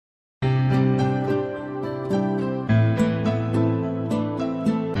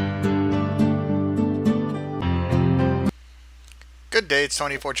Good day, it's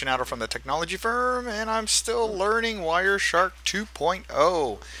Tony Fortunato from the technology firm, and I'm still learning Wireshark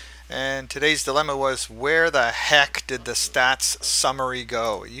 2.0. And today's dilemma was, where the heck did the stats summary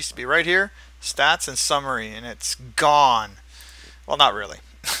go? It used to be right here, stats and summary, and it's gone. Well, not really.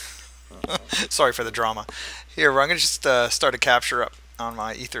 Sorry for the drama. Here, I'm going to just start a capture up on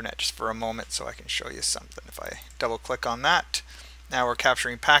my Ethernet just for a moment so I can show you something. If I double click on that, now we're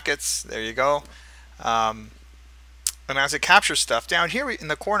capturing packets. There you go. And as it captures stuff, down here in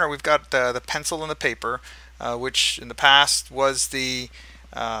the corner we've got the pencil and the paper, which in the past was the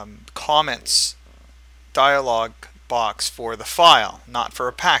comments dialog box for the file, not for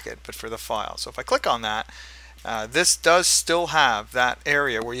a packet, but for the file. So if I click on that, this does still have that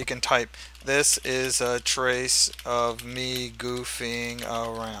area where you can type, "This is a trace of me goofing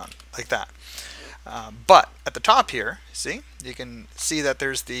around," like that. But at the top here, see, you can see that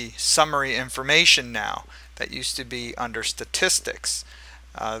there's the summary information now that used to be under statistics.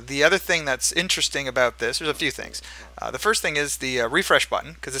 The other thing that's interesting about this, there's a few things. The first thing is the refresh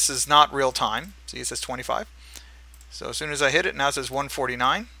button, because this is not real time. See, it says 25. So as soon as I hit it, now it says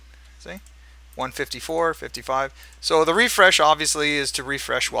 149. See, 154, 55. So the refresh obviously is to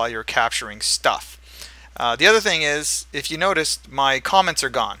refresh while you're capturing stuff. The other thing is, if you noticed, my comments are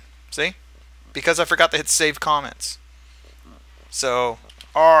gone. See? Because I forgot to hit save comments. So,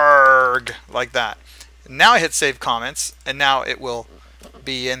 arg, like that. Now I hit save comments, and now it will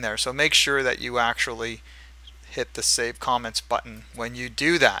be in there. So make sure that you actually hit the save comments button when you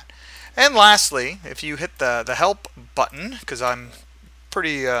do that. And lastly, if you hit the help button, because I'm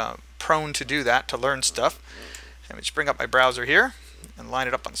pretty prone to do that, to learn stuff. Let me just bring up my browser here and line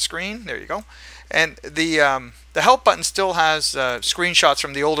it up on the screen. There you go. And the help button still has screenshots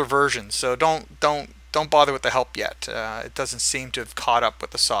from the older versions, so don't bother with the help yet. It doesn't seem to have caught up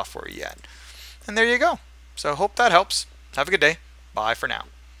with the software yet. And there you go. So hope that helps. Have a good day. Bye for now.